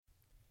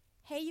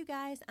Hey, you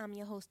guys, I'm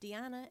your host,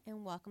 Deanna,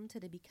 and welcome to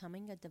the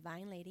Becoming a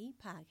Divine Lady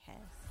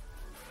podcast.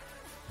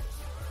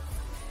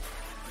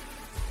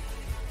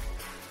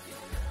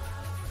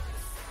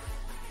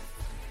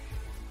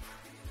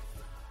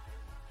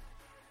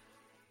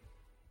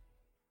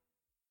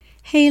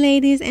 Hey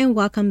ladies, and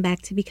welcome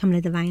back to Becoming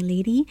a Divine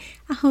Lady.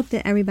 I hope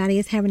that everybody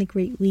is having a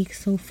great week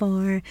so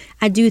far.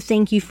 I do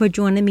thank you for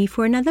joining me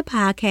for another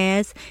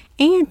podcast,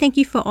 and thank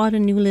you for all the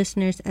new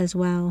listeners as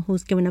well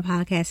who's given the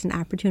podcast an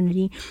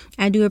opportunity.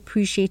 I do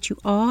appreciate you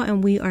all,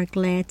 and we are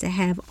glad to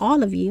have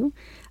all of you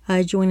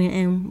joining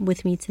in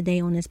with me today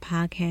on this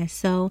podcast.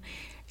 So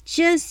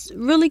just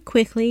really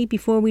quickly,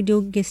 before we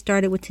do get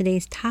started with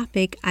today's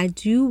topic, I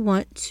do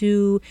want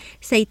to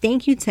say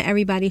thank you to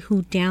everybody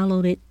who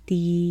downloaded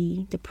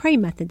the pray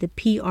method, the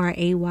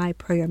PRAY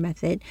prayer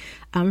method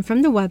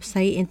from the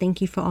website, and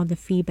thank you for all the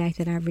feedback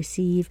that I've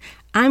received.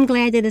 I'm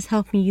glad that it's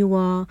helping you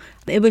all.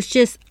 It was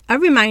just a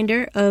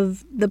reminder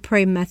of the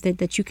pray method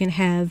that you can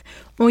have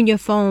on your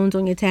phones,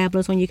 on your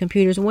tablets, on your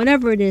computers,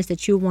 whatever it is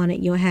that you want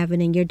it, you'll have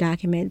it in your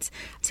documents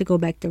to go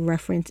back to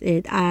reference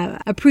it. I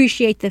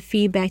appreciate the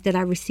feedback that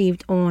I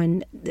received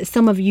on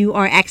some of you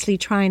are actually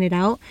trying it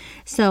out.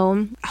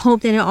 So I hope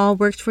that it all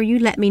works for you.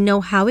 Let me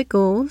know how it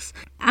goes.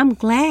 I'm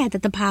glad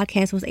that the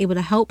podcast was able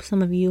to help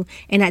some of you,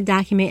 and that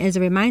document is a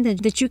reminder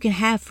that you can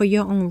have for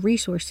your own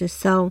resources.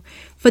 So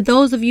for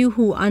those of you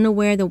who are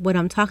unaware of what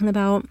I'm talking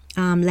about,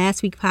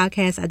 last week's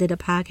podcast, I did a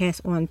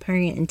podcast on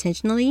praying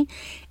intentionally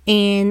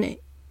and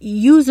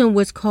using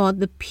what's called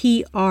the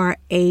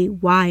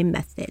PRAY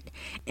method,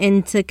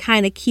 and to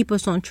kind of keep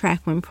us on track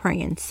when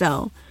praying.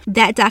 So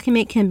that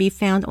document can be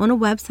found on a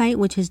website,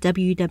 which is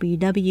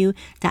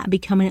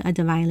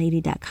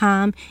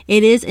www.becomingadivine.lady.com.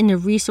 It is in the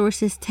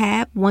resources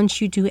tab.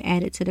 Once you do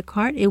add it to the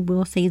cart, it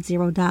will say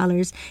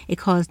 $0. It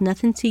costs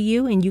nothing to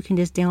you, and you can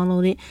just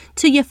download it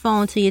to your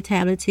phone, to your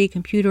tablet, to your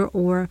computer,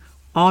 or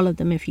all of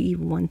them if you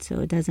even want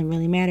to. It doesn't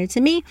really matter to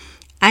me.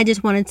 I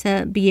just wanted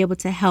to be able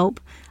to help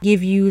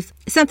give you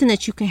something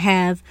that you can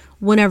have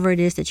whenever it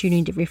is that you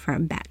need to refer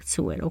back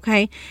to it,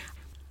 okay?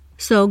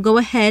 So go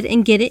ahead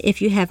and get it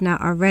if you have not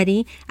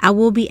already. I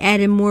will be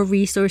adding more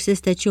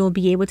resources that you'll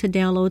be able to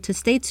download, to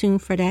stay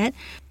tuned for that.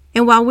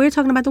 And while we're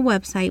talking about the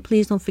website,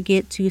 please don't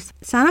forget to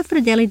sign up for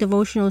the daily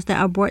devotionals that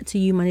are brought to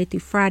you Monday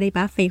through Friday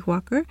by Faith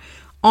Walker.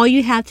 All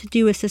you have to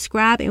do is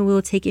subscribe, and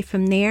we'll take it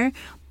from there.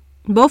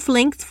 Both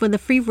links for the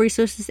free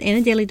resources and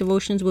the daily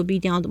devotions will be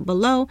down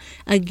below.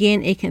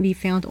 Again, it can be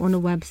found on the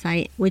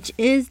website, which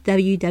is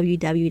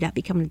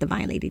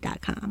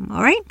www.becomingadivinelady.com.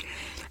 All right.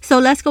 So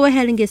let's go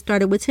ahead and get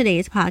started with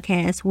today's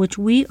podcast, which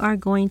we are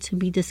going to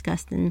be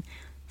discussing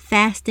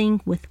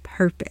fasting with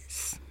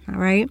purpose. All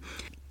right.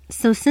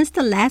 So since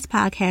the last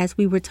podcast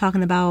we were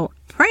talking about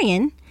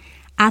praying,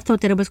 I thought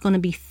that it was going to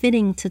be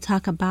fitting to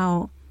talk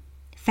about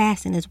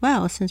fasting as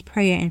well, since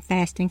prayer and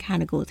fasting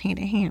kind of goes hand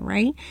in hand,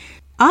 right?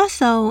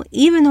 Also,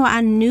 even though I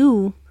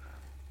knew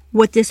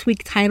what this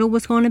week's title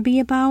was going to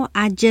be about,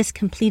 I just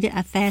completed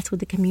a fast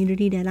with the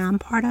community that I'm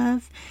part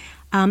of.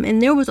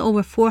 And there was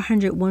over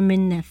 400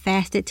 women that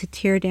fasted to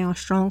tear down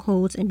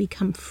strongholds and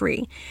become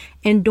free.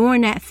 And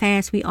during that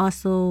fast, we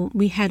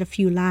had a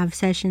few live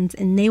sessions,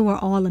 and they were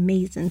all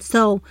amazing.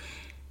 So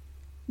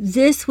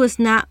this was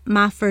not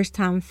my first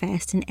time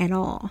fasting at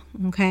all,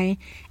 okay?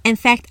 In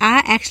fact,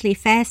 I actually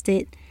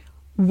fasted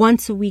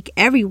once a week,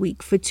 every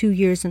week for 2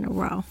 years in a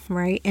row,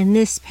 right? And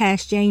this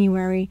past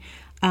January,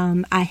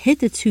 I hit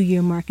the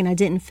 2-year mark, and I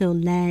didn't feel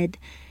led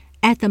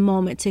at the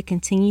moment to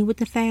continue with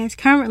the fast.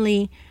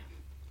 Currently,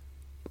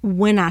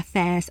 when I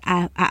fast,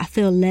 I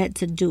feel led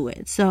to do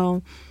it.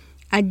 So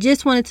I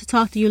just wanted to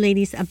talk to you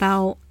ladies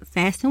about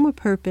fasting with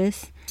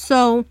purpose.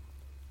 So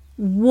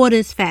what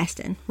is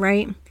fasting,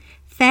 right?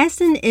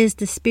 Fasting is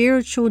the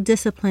spiritual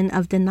discipline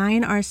of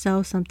denying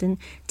ourselves something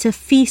to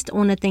feast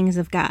on the things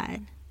of God.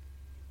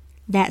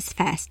 That's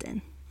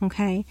fasting,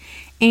 okay?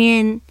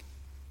 And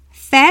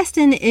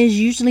fasting is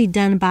usually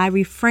done by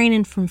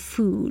refraining from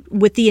food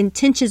with the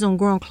intentions on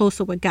growing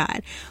closer with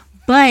God.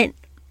 But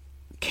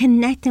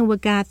connecting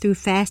with God through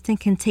fasting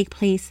can take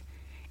place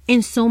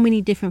in so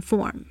many different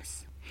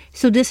forms.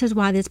 So this is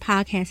why this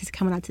podcast is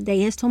coming out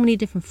today. In so many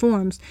different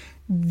forms.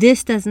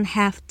 This doesn't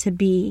have to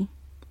be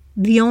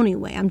the only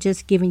way. I'm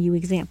just giving you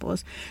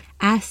examples.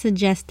 I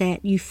suggest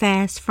that you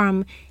fast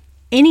from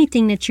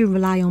anything that you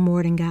rely on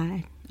more than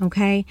God.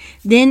 Okay.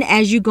 Then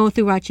as you go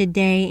throughout your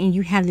day and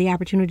you have the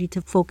opportunity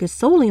to focus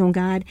solely on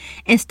God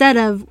instead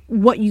of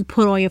what you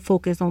put all your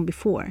focus on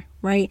before.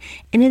 Right.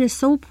 And it is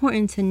so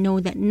important to know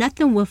that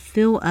nothing will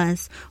fill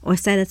us or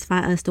satisfy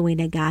us the way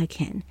that God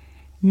can.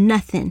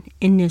 Nothing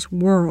in this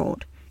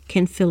world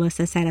can fill us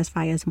or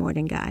satisfy us more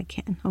than God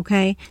can.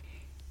 Okay.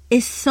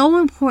 It's so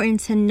important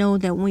to know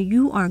that when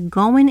you are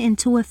going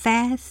into a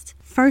fast,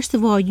 first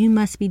of all, you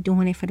must be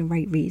doing it for the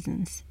right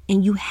reasons.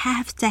 And you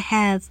have to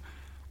have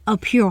a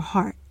pure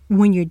heart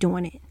when you're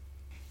doing it.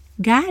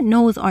 God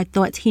knows our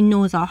thoughts. He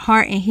knows our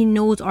heart, and He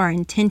knows our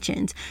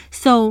intentions.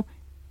 So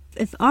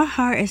if our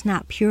heart is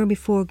not pure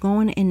before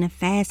going in the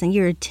fast and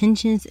your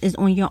intentions is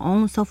on your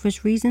own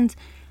selfish reasons,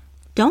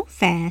 don't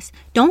fast.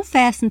 Don't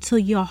fast until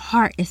your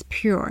heart is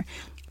pure.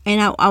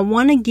 And I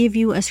want to give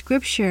you a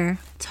scripture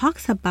that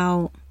talks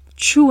about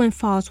true and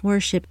false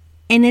worship.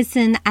 And it's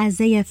in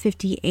Isaiah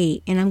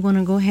 58. And I'm going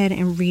to go ahead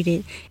and read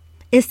it.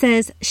 It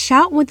says,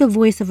 shout with the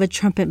voice of a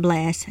trumpet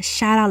blast.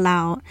 Shout out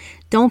loud.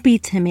 Don't be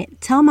timid.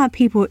 Tell my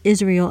people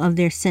Israel of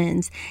their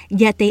sins.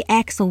 Yet they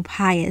act so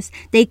pious.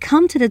 They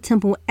come to the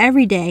temple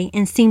every day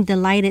and seem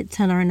delighted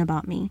to learn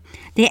about me.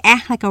 They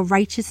act like a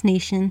righteous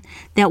nation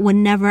that would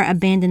never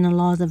abandon the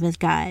laws of its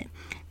God.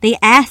 They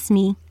ask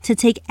me to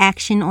take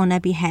action on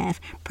their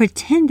behalf,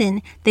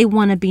 pretending they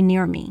want to be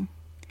near me.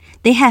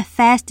 They have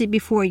fasted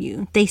before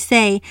you. They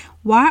say,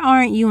 why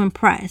aren't you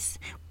impressed?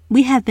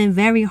 We have been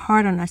very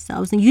hard on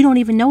ourselves and you don't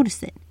even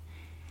notice it.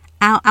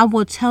 I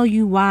will tell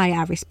you why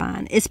I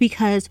respond. It's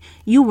because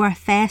you are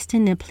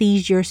fasting to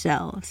please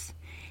yourselves.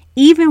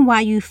 Even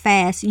while you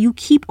fast, you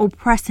keep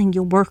oppressing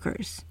your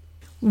workers.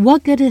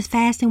 What good is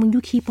fasting when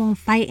you keep on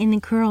fighting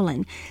and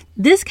curling?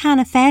 This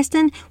kind of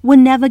fasting will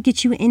never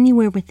get you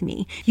anywhere with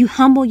me. You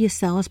humble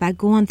yourselves by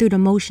going through the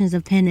motions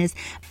of penance,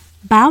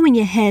 bowing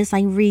your heads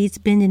like reeds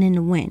bending in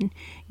the wind.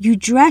 You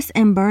dress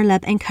in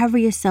burlap and cover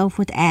yourself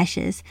with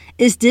ashes.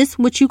 Is this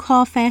what you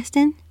call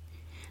fasting?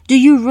 Do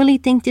you really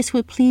think this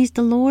would please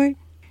the Lord?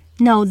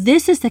 No,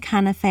 this is the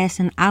kind of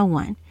fasting I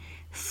want.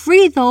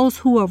 Free those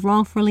who are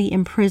wrongfully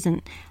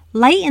imprisoned.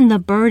 Lighten the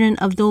burden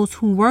of those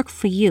who work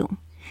for you.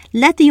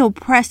 Let the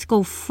oppressed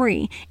go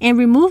free and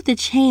remove the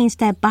chains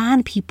that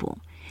bind people.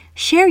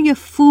 Share your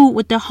food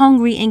with the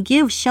hungry and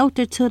give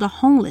shelter to the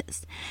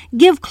homeless.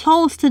 Give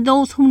clothes to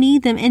those who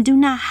need them and do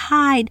not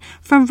hide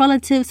from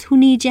relatives who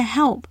need your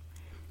help.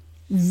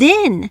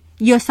 Then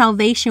your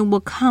salvation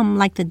will come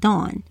like the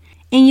dawn,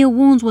 and your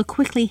wounds will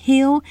quickly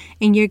heal,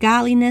 and your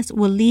godliness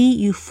will lead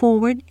you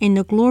forward, and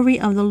the glory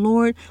of the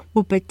Lord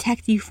will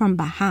protect you from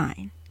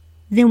behind.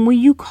 Then when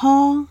you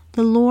call,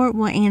 the Lord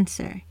will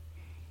answer.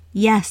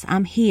 Yes,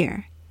 I'm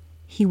here,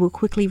 he will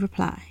quickly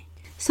reply.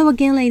 So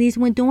again, ladies,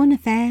 when doing a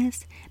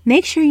fast,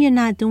 make sure you're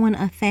not doing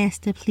a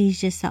fast to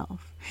please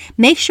yourself.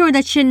 Make sure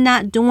that you're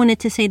not doing it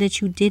to say that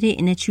you did it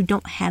and that you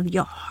don't have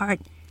your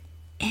heart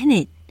in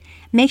it.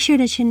 Make sure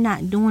that you're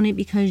not doing it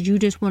because you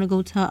just want to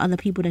go tell other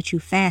people that you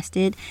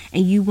fasted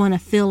and you want to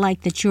feel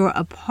like that you're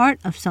a part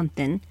of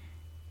something,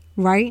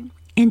 right?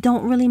 And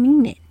don't really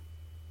mean it.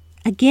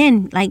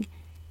 Again, like,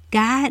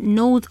 God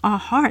knows our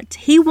hearts.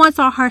 He wants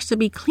our hearts to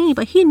be clean,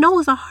 but he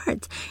knows our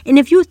hearts. And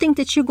if you think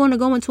that you're going to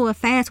go into a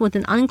fast with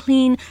an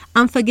unclean,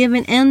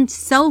 unforgiving, and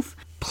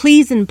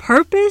self-pleasing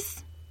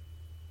purpose,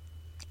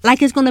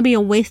 like it's going to be a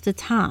waste of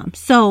time.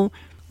 So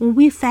when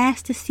we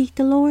fast to seek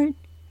the Lord,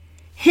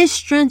 his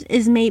strength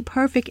is made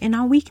perfect in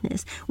our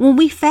weakness. When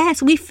we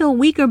fast, we feel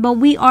weaker, but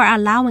we are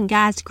allowing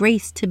God's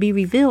grace to be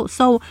revealed.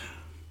 So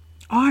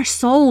our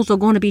souls are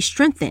going to be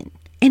strengthened.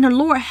 And the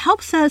Lord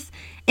helps us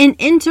and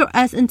enter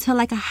us into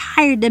like a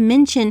higher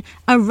dimension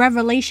of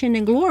revelation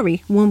and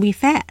glory when we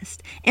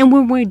fast. And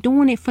when we're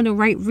doing it for the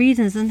right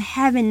reasons and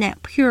having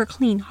that pure,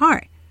 clean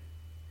heart.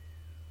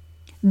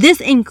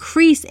 This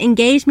increased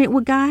engagement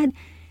with God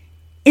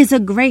is a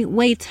great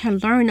way to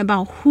learn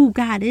about who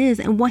God is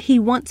and what he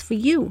wants for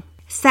you.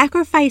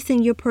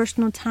 Sacrificing your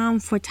personal time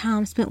for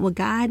time spent with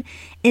God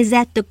is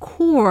at the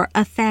core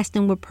of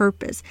fasting with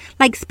purpose.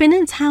 Like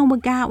spending time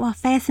with God while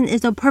fasting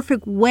is a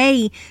perfect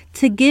way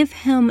to give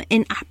him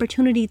an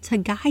opportunity to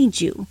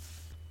guide you.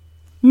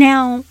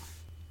 Now,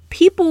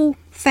 people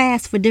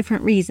fast for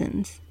different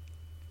reasons,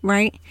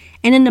 right?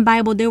 And in the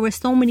Bible, there were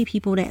so many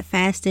people that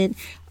fasted.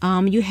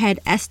 You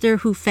had Esther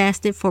who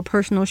fasted for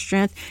personal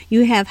strength.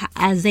 You have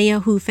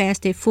Isaiah who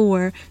fasted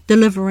for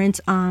deliverance.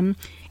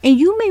 And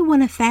you may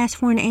want to fast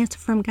for an answer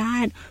from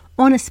God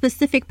on a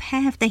specific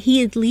path that he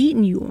is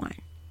leading you on,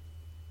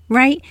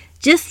 right?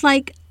 Just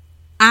like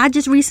I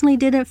just recently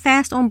did a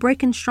fast on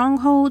breaking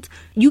strongholds.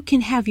 You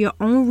can have your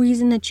own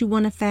reason that you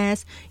want to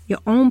fast, your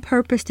own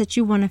purpose that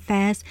you want to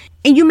fast.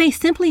 And you may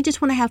simply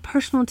just want to have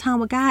personal time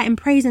with God and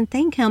praise and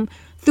thank him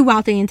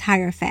throughout the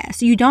entire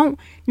fast. You don't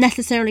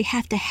necessarily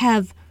have to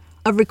have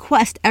a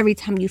request every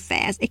time you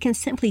fast. It can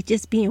simply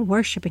just be in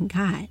worshiping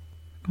God.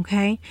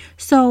 Okay?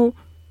 So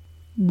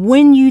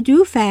when you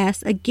do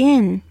fast,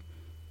 again,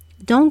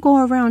 don't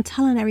go around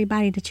telling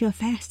everybody that you're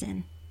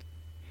fasting.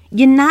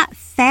 You're not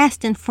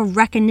fasting for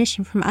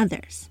recognition from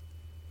others.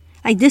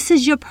 Like, this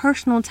is your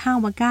personal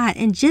time with God.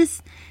 And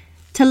just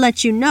to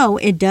let you know,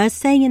 it does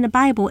say in the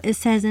Bible, it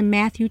says in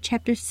Matthew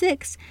chapter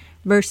 6,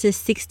 verses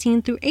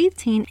 16 through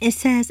 18, it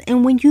says,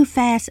 and when you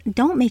fast,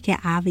 don't make it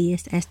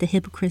obvious as the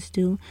hypocrites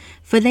do,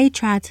 for they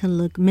try to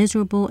look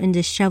miserable and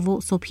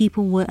disheveled so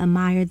people will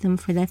admire them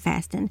for their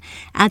fasting.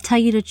 I'll tell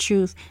you the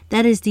truth,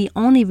 that is the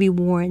only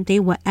reward they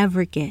will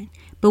ever get.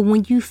 But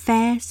when you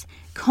fast,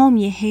 comb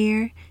your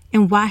hair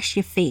and wash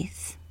your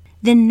face.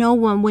 Then no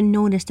one will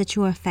notice that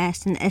you are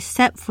fasting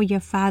except for your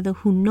Father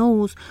who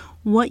knows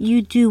what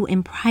you do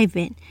in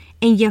private,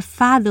 and your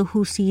Father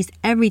who sees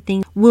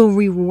everything will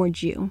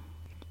reward you.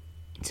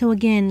 So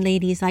again,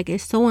 ladies, like,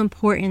 it's so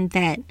important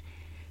that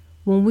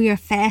When we are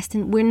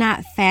fasting, we're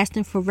not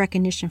fasting for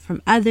recognition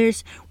from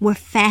others. We're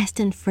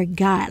fasting for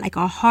God. Like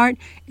our heart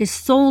is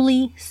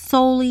solely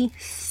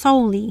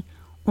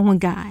on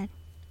God.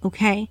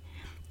 Okay?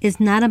 It's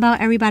not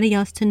about everybody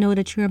else to know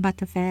that you're about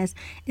to fast.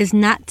 It's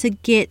not to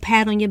get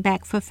pat on your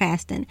back for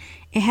fasting.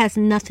 It has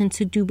nothing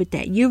to do with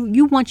that.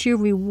 You want your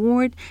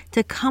reward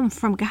to come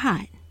from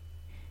God.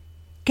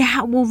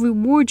 God will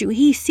reward you.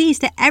 He sees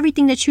that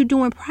everything that you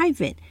do in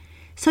private.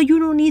 So you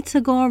don't need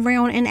to go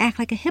around and act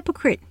like a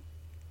hypocrite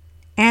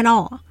at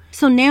all.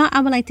 So now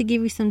I would like to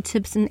give you some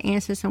tips and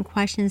answer some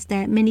questions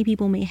that many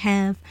people may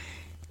have,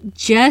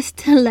 just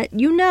to let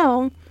you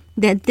know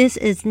that this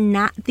is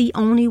not the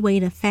only way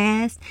to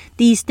fast.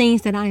 These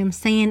things that I am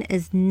saying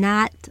is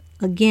not,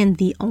 again,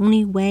 the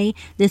only way.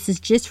 This is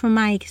just from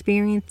my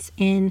experience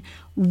and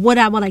what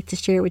I would like to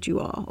share with you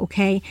all,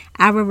 okay?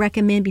 I would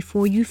recommend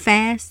before you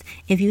fast,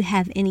 if you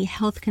have any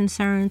health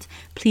concerns,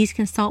 please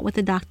consult with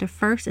the doctor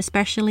first,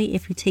 especially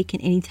if you're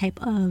taking any type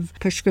of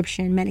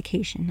prescription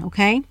medication,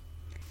 okay?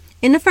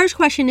 And the first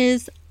question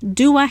is,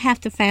 do I have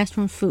to fast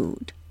from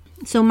food?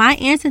 So my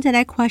answer to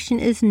that question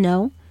is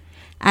no.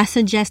 I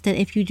suggest that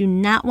if you do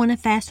not want to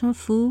fast from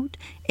food,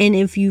 and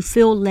if you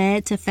feel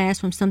led to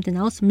fast from something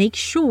else, make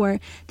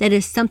sure that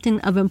it's something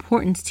of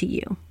importance to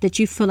you, that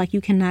you feel like you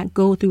cannot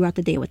go throughout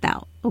the day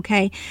without,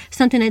 okay?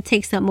 Something that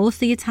takes up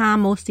most of your time,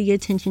 most of your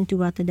attention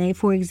throughout the day.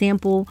 For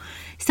example,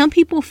 some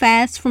people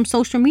fast from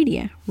social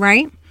media,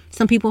 right?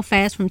 Some people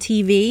fast from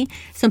TV.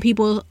 Some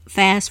people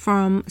fast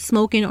from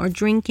smoking or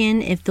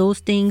drinking. If those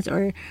things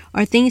are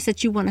things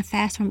that you want to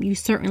fast from, you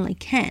certainly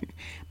can.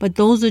 But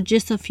those are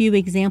just a few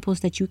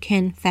examples that you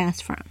can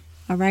fast from.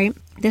 All right.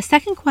 The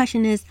second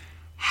question is,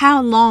 how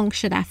long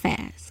should I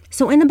fast?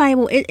 So in the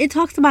Bible, it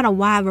talks about a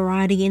wide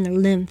variety in the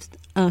length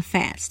of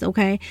fast.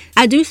 Okay.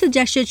 I do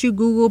suggest that you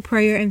Google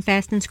prayer and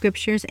fasting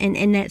scriptures, and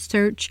in that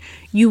search,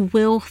 you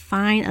will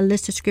find a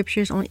list of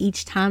scriptures on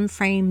each time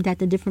frame that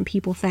the different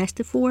people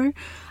fasted for.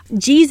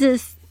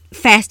 Jesus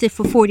fasted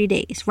for 40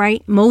 days,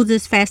 right?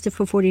 Moses fasted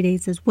for 40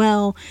 days as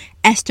well.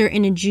 Esther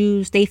and the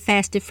Jews, they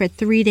fasted for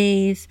 3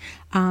 days.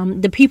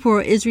 The people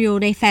of Israel,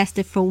 they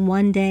fasted for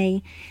 1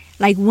 day.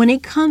 Like when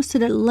it comes to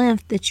the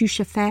length that you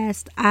should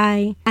fast,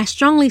 I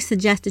strongly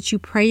suggest that you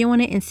pray on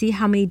it and see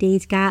how many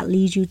days God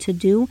leads you to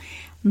do.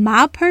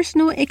 My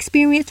personal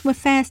experience with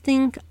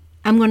fasting,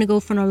 I'm going to go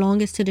from the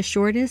longest to the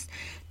shortest.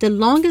 The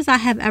longest I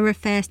have ever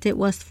fasted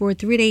was for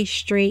 3 days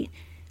straight,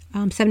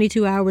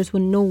 72 hours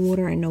with no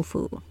water and no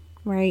food,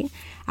 right?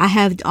 I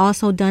have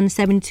also done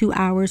 72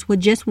 hours with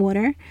just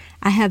water.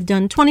 I have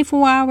done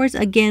 24 hours,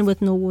 again, with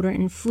no water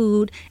and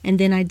food. And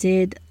then I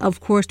did,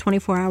 of course,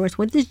 24 hours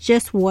with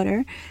just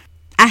water.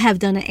 I have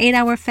done an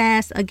 8-hour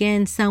fast,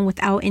 again, some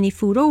without any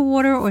food or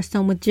water, or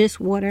some with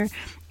just water.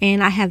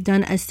 And I have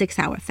done a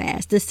 6-hour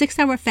fast. The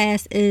 6-hour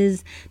fast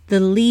is the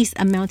least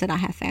amount that I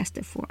have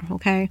fasted for,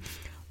 okay?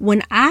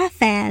 When I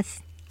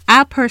fast,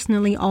 I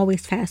personally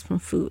always fast from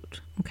food,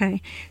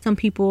 okay? Some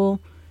people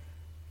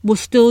will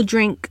still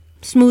drink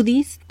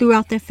smoothies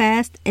throughout their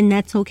fast, and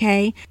that's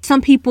okay.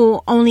 Some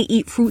people only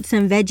eat fruits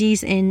and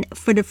veggies, and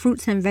for the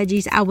fruits and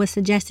veggies, I would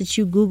suggest that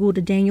you Google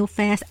the Daniel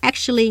fast.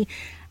 Actually,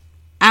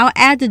 I'll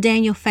add the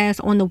Daniel fast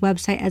on the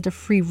website as a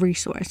free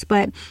resource.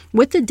 But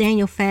with the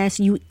Daniel fast,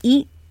 you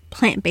eat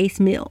plant-based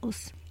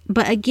meals.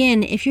 But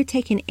again, if you're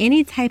taking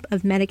any type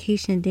of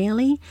medication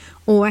daily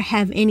or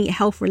have any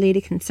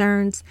health-related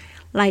concerns,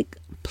 like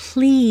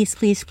please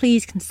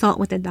consult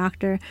with a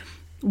doctor.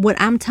 What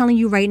I'm telling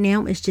you right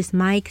now is just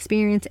my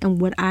experience and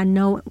what I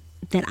know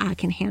that I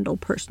can handle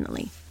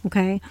personally.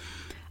 Okay.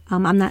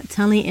 I'm not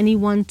telling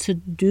anyone to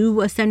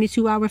do a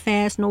 72-hour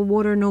fast, no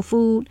water, no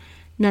food,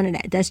 none of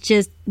that. That's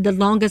just the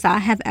longest I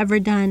have ever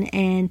done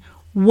and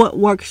what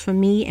works for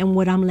me and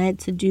what I'm led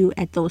to do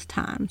at those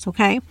times.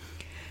 Okay.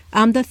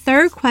 The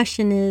third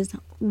question is,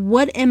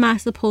 what am I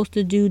supposed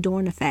to do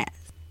during the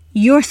fast?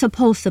 You're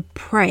supposed to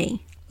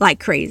pray like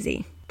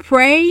crazy.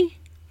 Pray.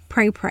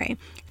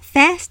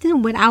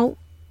 Fasting without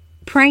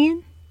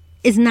praying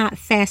is not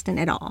fasting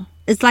at all.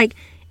 It's like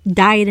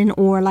dieting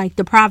or like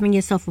depriving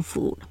yourself of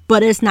food,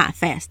 but it's not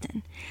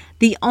fasting.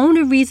 The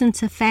only reason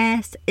to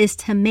fast is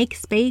to make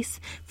space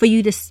for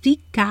you to seek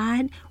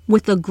God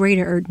with a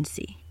greater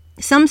urgency.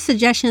 Some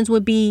suggestions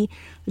would be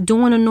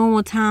during the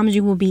normal times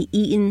you will be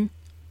eating,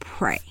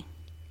 pray.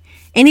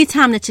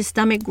 Anytime that your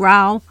stomach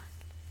growl,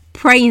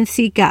 pray and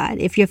seek God.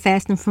 If you're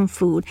fasting from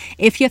food,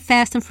 if you're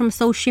fasting from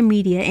social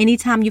media,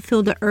 anytime you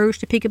feel the urge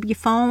to pick up your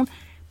phone,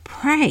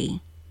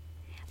 pray.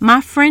 My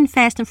friend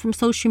fasted from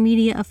social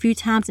media a few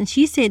times, and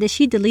she said that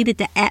she deleted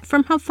the app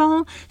from her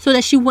phone so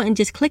that she wouldn't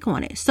just click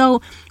on it.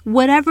 So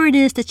whatever it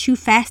is that you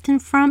fasting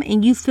from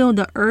and you feel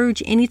the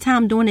urge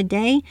anytime during the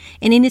day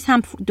and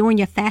anytime during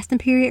your fasting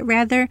period,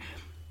 rather,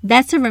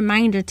 that's a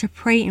reminder to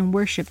pray and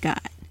worship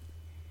God.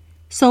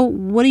 So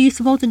what are you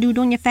supposed to do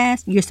during your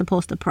fast? You're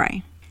supposed to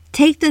pray.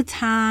 Take the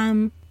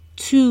time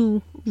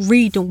to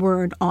read the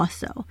word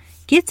also.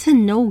 Get to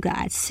know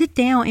God. Sit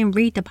down and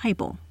read the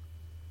Bible.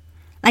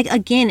 Like,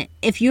 again,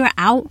 if you're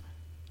out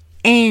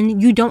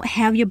and you don't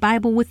have your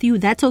Bible with you,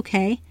 that's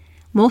okay.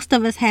 Most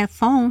of us have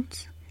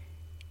phones.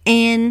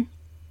 And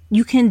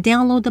you can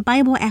download the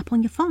Bible app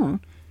on your phone.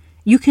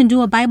 You can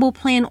do a Bible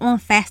plan on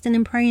fasting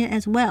and praying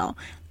as well.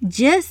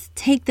 Just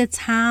take the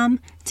time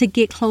to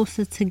get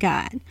closer to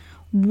God.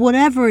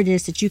 Whatever it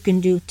is that you can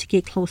do to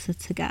get closer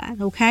to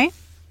God, okay?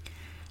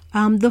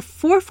 The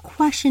fourth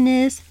question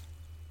is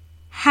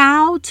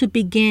how to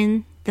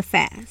begin the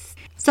fast.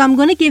 So I'm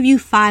going to give you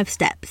 5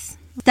 steps.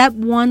 Step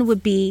 1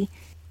 would be,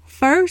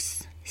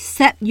 first,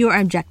 set your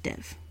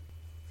objective.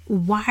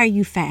 Why are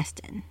you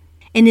fasting?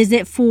 And is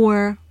it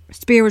for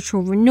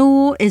spiritual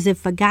renewal? Is it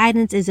for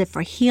guidance? Is it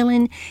for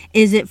healing?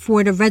 Is it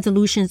for the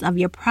resolutions of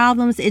your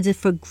problems? Is it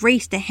for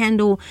grace to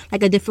handle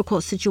like a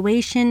difficult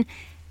situation?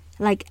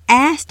 Like,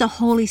 ask the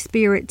Holy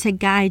Spirit to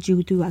guide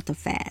you throughout the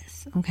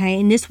fast, okay?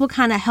 And this will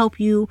kind of help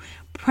you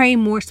pray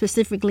more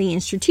specifically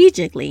and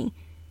strategically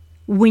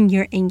when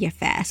you're in your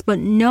fast. But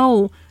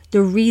know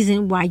the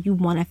reason why you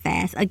want to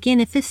fast. Again,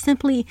 if it's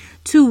simply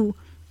to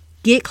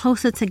get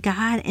closer to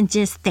God and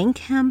just thank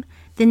Him,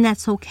 then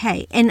that's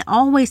okay. And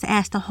always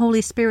ask the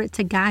Holy Spirit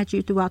to guide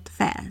you throughout the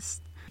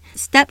fast.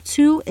 Step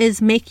 2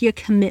 is make your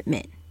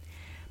commitment.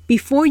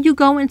 Before you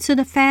go into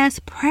the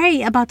fast,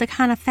 pray about the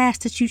kind of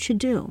fast that you should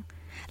do.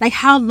 Like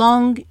how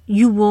long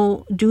you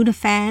will do the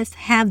fast,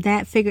 have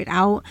that figured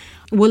out.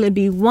 Will it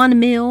be one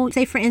meal?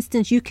 Say, for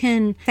instance, you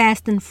can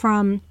fasting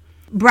from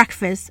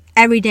breakfast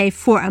every day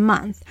for a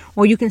month.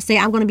 Or you can say,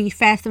 I'm going to be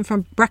fasting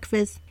from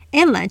breakfast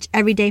and lunch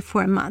every day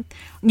for a month.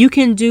 You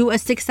can do a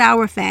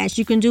 6-hour fast.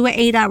 You can do an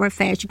 8-hour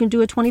fast. You can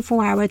do a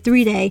 24-hour, a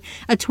 3-day,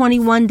 a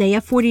 21-day,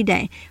 a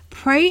 40-day.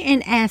 Pray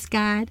and ask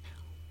God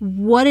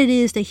what it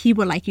is that He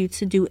would like you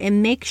to do,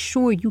 and make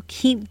sure you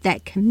keep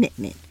that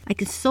commitment.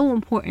 Like, it's so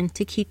important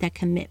to keep that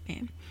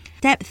commitment.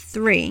 Step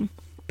 3,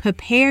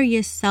 prepare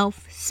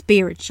yourself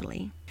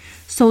spiritually.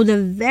 So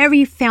the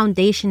very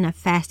foundation of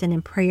fasting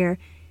and prayer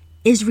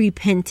is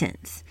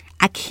repentance.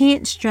 I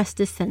can't stress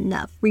this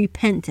enough.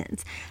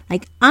 Repentance.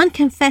 Like,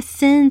 unconfessed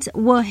sins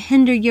will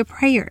hinder your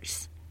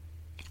prayers.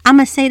 I'm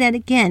going to say that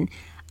again.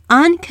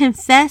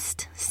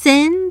 Unconfessed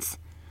sins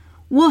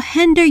will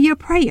hinder your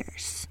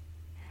prayers.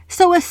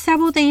 So it's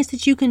several things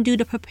that you can do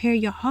to prepare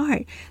your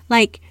heart.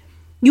 Like,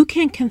 you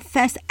can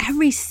confess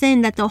every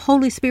sin that the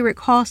Holy Spirit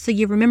calls to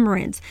your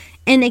remembrance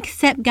and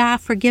accept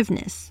God's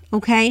forgiveness.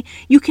 Okay?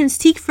 You can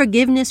seek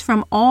forgiveness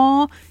from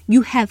all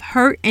you have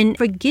hurt and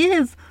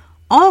forgive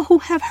all who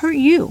have hurt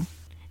you.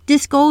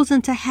 This goes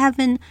into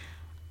having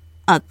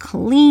a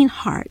clean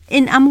heart.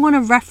 And I'm going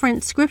to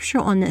reference scripture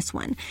on this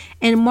one.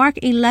 In Mark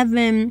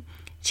 11,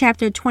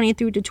 chapter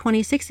 23 to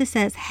 26, it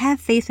says,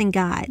 "Have faith in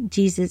God,"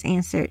 Jesus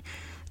answered.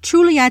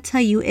 "Truly I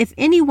tell you, if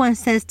anyone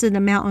says to the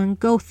mountain,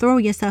 'Go throw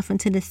yourself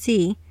into the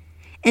sea,'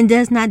 and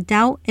does not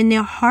doubt in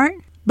their heart,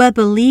 but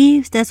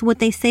believes that's what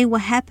they say will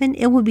happen,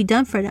 it will be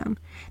done for them.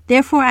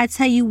 Therefore I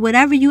tell you,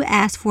 whatever you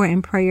ask for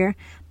in prayer,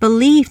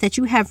 believe that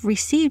you have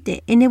received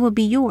it, and it will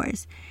be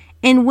yours.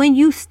 And when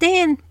you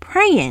stand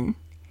praying,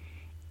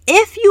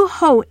 if you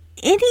hold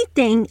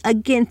anything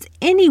against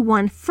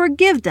anyone,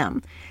 forgive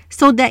them,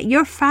 so that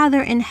your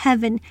Father in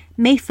heaven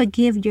may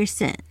forgive your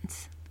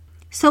sins."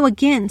 So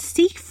again,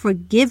 seek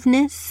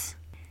forgiveness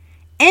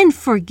and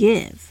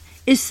forgive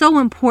is so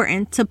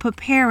important to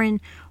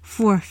preparing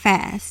for a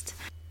fast.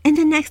 And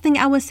the next thing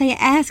I would say,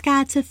 ask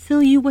God to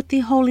fill you with the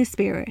Holy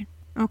Spirit.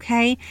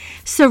 Okay?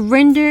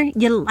 Surrender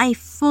your life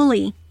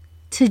fully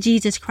to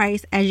Jesus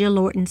Christ as your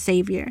Lord and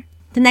Savior.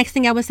 The next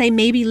thing I would say,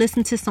 maybe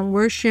listen to some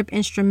worship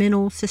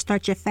instrumentals to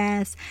start your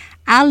fast.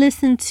 I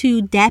listen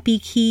to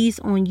Dappy Keys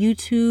on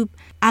YouTube.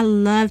 I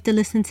love to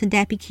listen to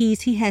Dappy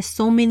Keys. He has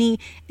so many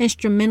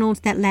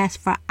instrumentals that last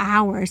for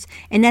hours.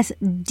 And that's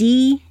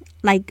D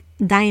like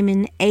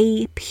diamond,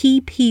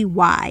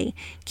 APPY,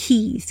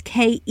 Keys,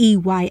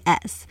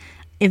 KEYS.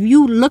 If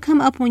you look him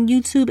up on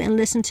YouTube and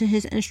listen to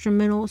his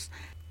instrumentals,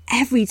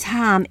 every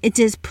time it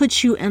just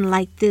puts you in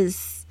like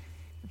this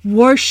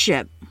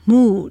worship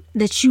mood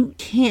that you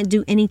can't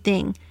do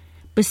anything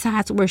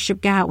besides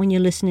worship God when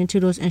you're listening to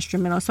those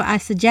instrumentals. So I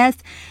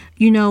suggest,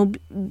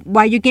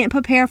 while you're getting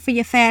prepared for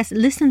your fast,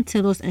 listen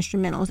to those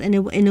instrumentals and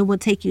it will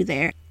take you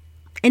there.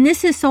 And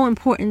this is so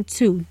important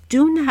too.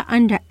 Do not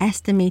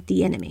underestimate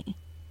the enemy.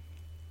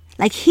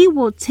 Like, he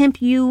will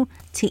tempt you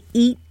to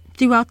eat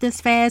throughout this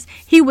fast.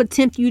 He would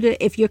tempt you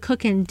to, if you're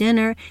cooking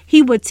dinner,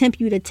 he would tempt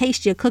you to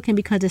taste your cooking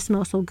because it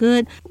smells so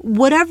good.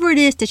 Whatever it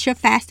is that you're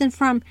fasting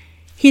from,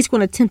 he's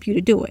going to tempt you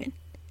to do it.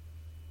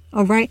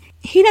 All right.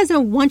 He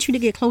doesn't want you to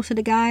get closer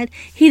to God.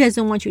 He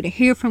doesn't want you to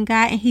hear from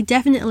God. And he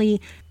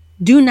definitely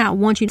do not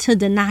want you to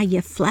deny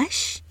your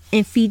flesh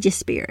and feed your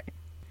spirit.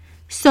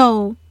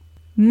 So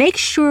make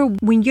sure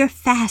when you're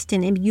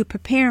fasting and you're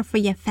preparing for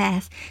your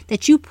fast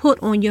that you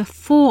put on your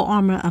full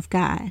armor of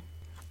God.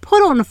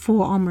 Put on the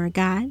full armor of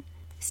God.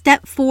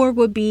 Step 4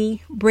 would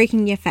be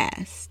breaking your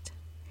fast.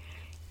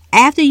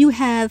 After you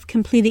have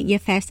completed your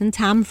fasting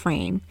time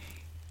frame,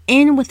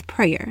 end with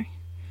prayer.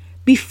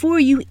 Before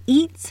you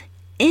eat,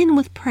 end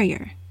with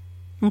prayer.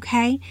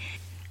 Okay?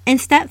 And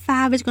step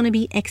 5 is going to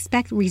be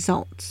expect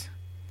results.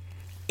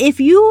 If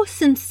you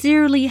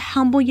sincerely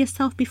humble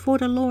yourself before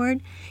the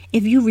Lord,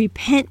 if you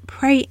repent,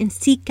 pray, and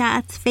seek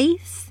God's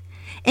face,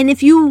 And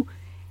if you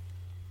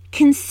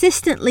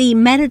consistently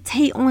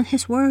meditate on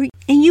his word,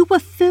 and you will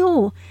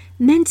feel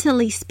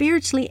mentally,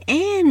 spiritually,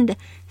 and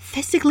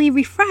physically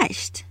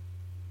refreshed.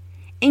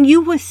 And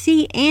you will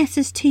see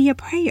answers to your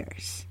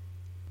prayers.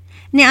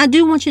 Now, I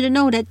do want you to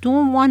know that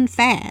doing one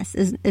fast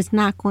is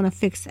not going to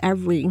fix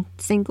every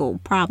single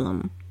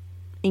problem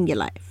in your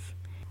life.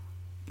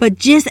 But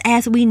just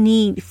as we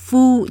need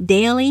food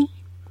daily,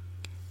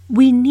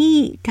 we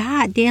need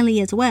God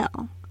daily as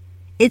well.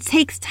 It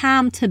takes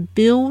time to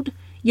build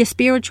your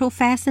spiritual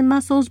fasting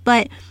muscles,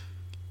 but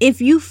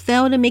if you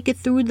fail to make it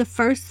through the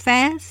first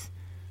fast,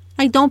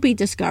 don't be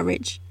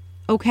discouraged.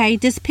 Okay,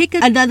 just pick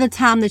another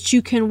time that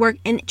you can work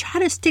and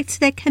try to stick to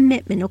that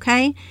commitment,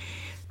 okay?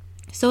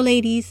 So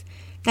ladies,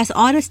 that's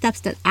all the steps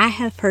that I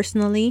have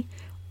personally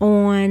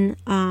on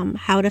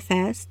how to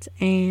fast,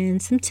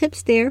 and some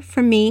tips there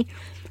from me,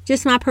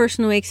 just my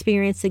personal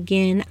experience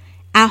again.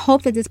 I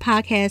hope that this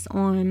podcast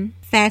on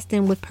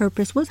fasting with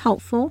purpose was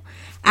helpful.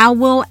 I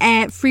will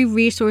add free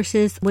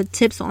resources with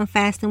tips on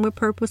fasting with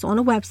purpose on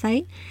the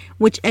website,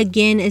 which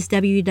again is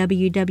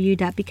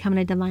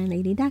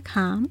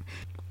www.becomingadivinelady.com.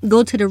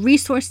 Go to the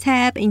resource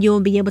tab and you'll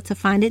be able to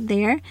find it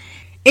there.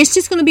 It's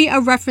just going to be a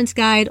reference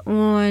guide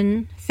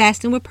on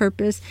fasting with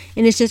purpose,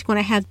 and it's just going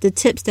to have the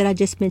tips that I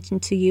just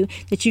mentioned to you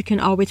that you can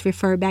always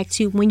refer back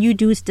to when you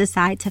do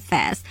decide to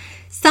fast.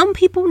 Some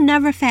people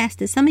never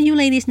fasted. Some of you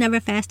ladies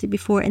never fasted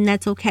before, and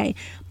that's okay.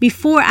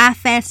 Before I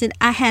fasted,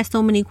 I had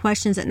so many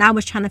questions and I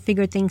was trying to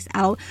figure things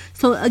out.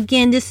 So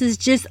again, this is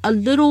just a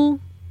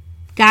little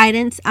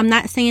guidance. I'm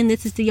not saying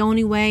this is the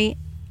only way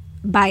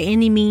by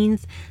any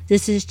means.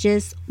 This is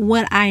just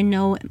what I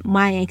know,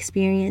 my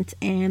experience,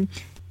 and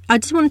I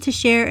just wanted to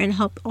share and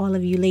help all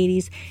of you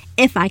ladies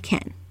if I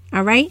can.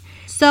 All right.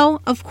 So,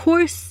 of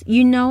course,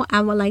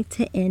 I would like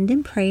to end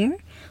in prayer.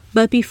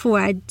 But before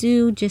I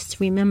do, just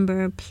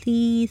remember,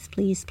 please,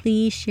 please,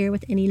 please share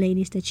with any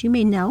ladies that you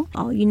may know.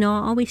 I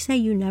always say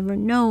you never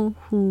know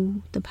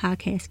who the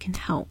podcast can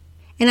help.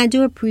 And I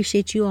do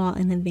appreciate you all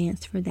in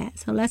advance for that.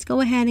 So let's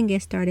go ahead and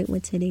get started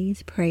with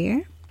today's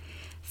prayer.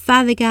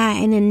 Father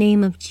God, in the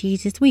name of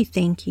Jesus, we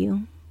thank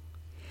you.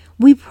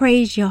 We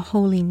praise your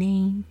holy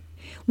name.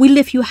 We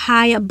lift you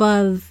high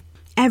above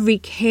every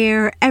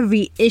care,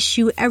 every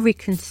issue, every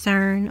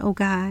concern, oh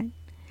God.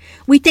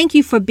 We thank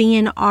you for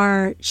being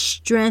our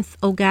strength,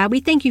 oh God.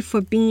 We thank you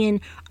for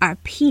being our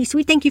peace.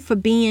 We thank you for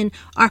being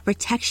our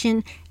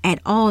protection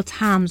at all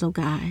times, oh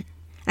God.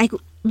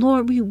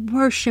 Lord, we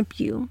worship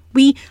you.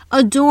 We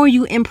adore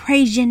you and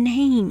praise your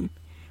name.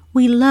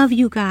 We love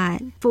you,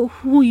 God, for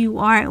who you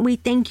are. And we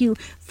thank you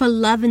for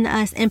loving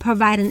us and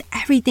providing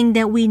everything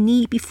that we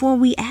need before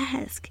we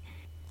ask.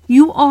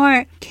 You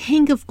are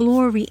King of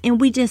glory, and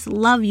we just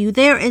love you.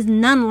 There is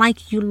none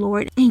like you,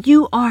 Lord, and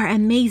you are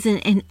amazing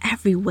in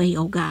every way,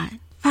 oh God.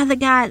 Father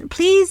God,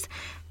 please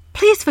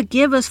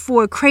forgive us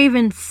for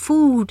craving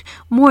food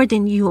more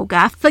than you, oh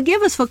God.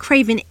 Forgive us for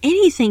craving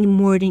anything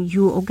more than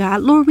you, oh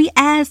God. Lord, we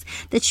ask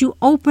that you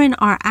open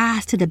our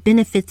eyes to the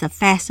benefits of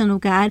fasting, oh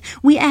God.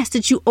 We ask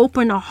that you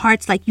open our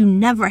hearts like you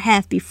never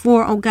have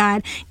before, oh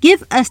God.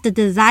 Give us the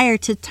desire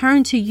to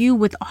turn to you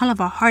with all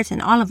of our hearts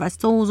and all of our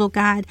souls, oh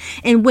God,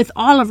 and with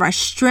all of our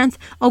strength,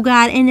 oh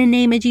God. In the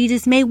name of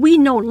Jesus, may we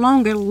no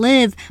longer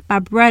live by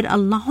bread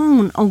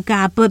alone, oh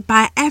God, but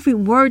by every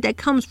word that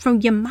comes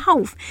from your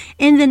mouth.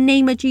 In the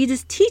name of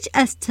Jesus, teach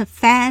us to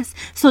fast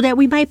so that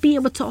we might be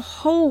able to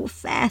hold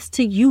fast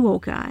to you, oh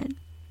God.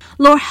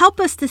 Lord, help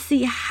us to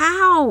see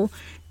how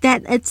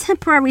that a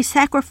temporary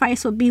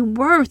sacrifice will be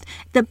worth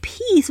the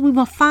peace we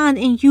will find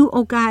in you,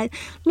 oh God.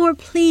 Lord,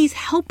 please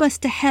help us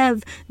to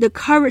have the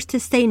courage to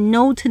say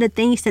no to the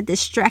things that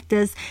distract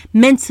us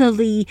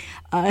mentally,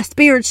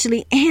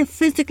 spiritually, and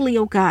physically,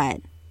 oh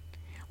God.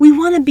 We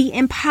want to be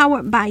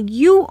empowered by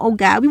you, oh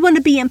God. We want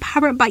to be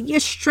empowered by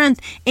your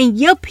strength and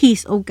your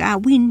peace, oh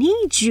God. We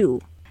need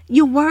you.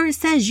 Your word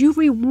says you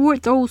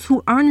reward those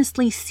who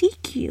earnestly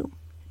seek you.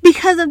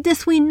 Because of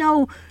this, we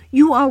know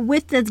you are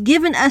with us,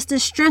 giving us the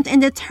strength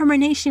and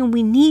determination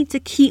we need to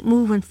keep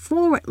moving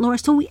forward,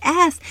 Lord. So we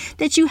ask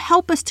that you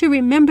help us to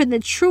remember the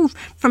truth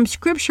from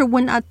Scripture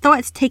when our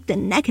thoughts take the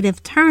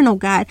negative turn, oh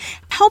God.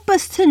 Help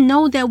us to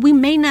know that we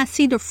may not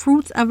see the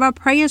fruits of our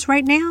prayers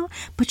right now,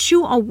 but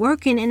you are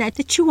working, and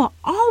that you are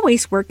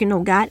always working,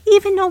 oh God,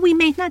 even though we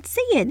may not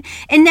see it.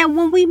 And that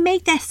when we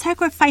make that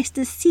sacrifice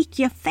to seek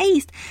your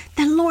face,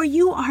 that, Lord,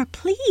 you are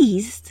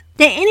pleased.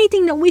 That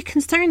anything that we're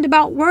concerned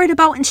about, worried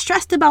about, and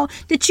stressed about,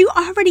 that you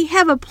already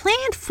have a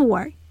plan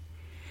for.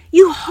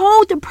 You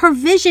hold the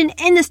provision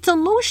and the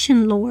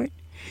solution, Lord.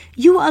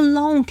 You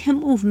alone can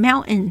move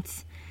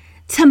mountains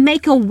to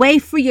make a way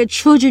for your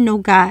children, oh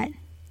God.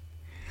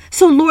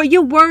 So, Lord,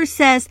 your word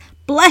says,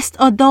 blessed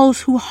are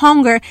those who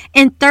hunger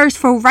and thirst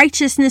for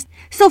righteousness.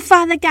 So,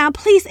 Father God,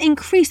 please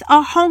increase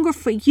our hunger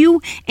for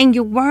you and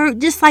your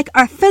word, just like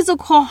our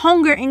physical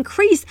hunger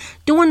increased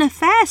during the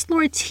fast.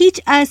 Lord,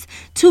 teach us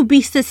to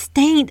be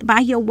sustained by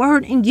your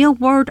word and your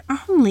word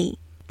only.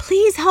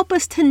 Please help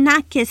us to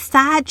not get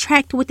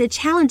sidetracked with the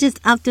challenges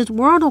of this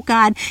world, oh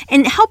God,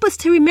 and help us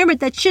to remember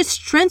that your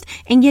strength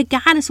and your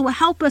guidance will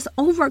help us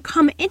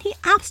overcome any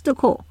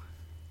obstacle.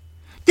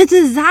 The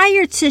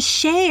desire to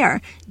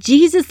share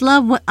Jesus'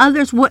 love with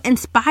others will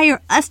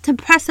inspire us to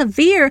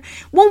persevere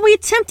when we're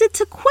tempted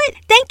to quit.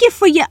 Thank you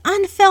for your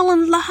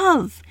unfailing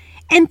love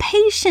and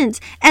patience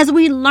as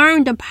we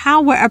learn the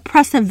power of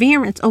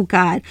perseverance, oh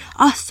God.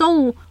 Our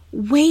soul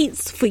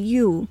waits for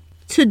you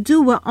to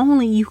do what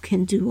only you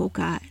can do, oh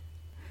God.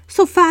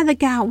 So, Father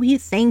God, we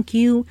thank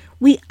you,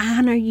 we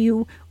honor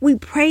you, we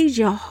praise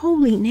your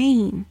holy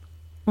name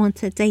on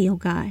today, oh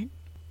God.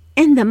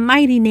 In the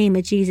mighty name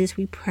of Jesus,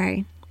 we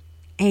pray.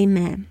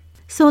 Amen.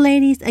 So,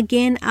 ladies,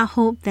 again, I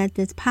hope that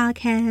this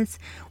podcast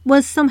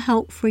was some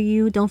help for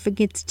you. Don't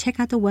forget to check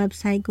out the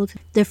website, go to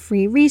the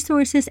free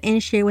resources,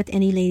 and share with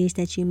any ladies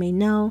that you may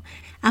know.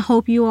 I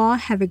hope you all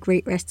have a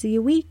great rest of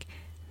your week.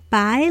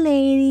 Bye,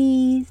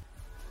 ladies.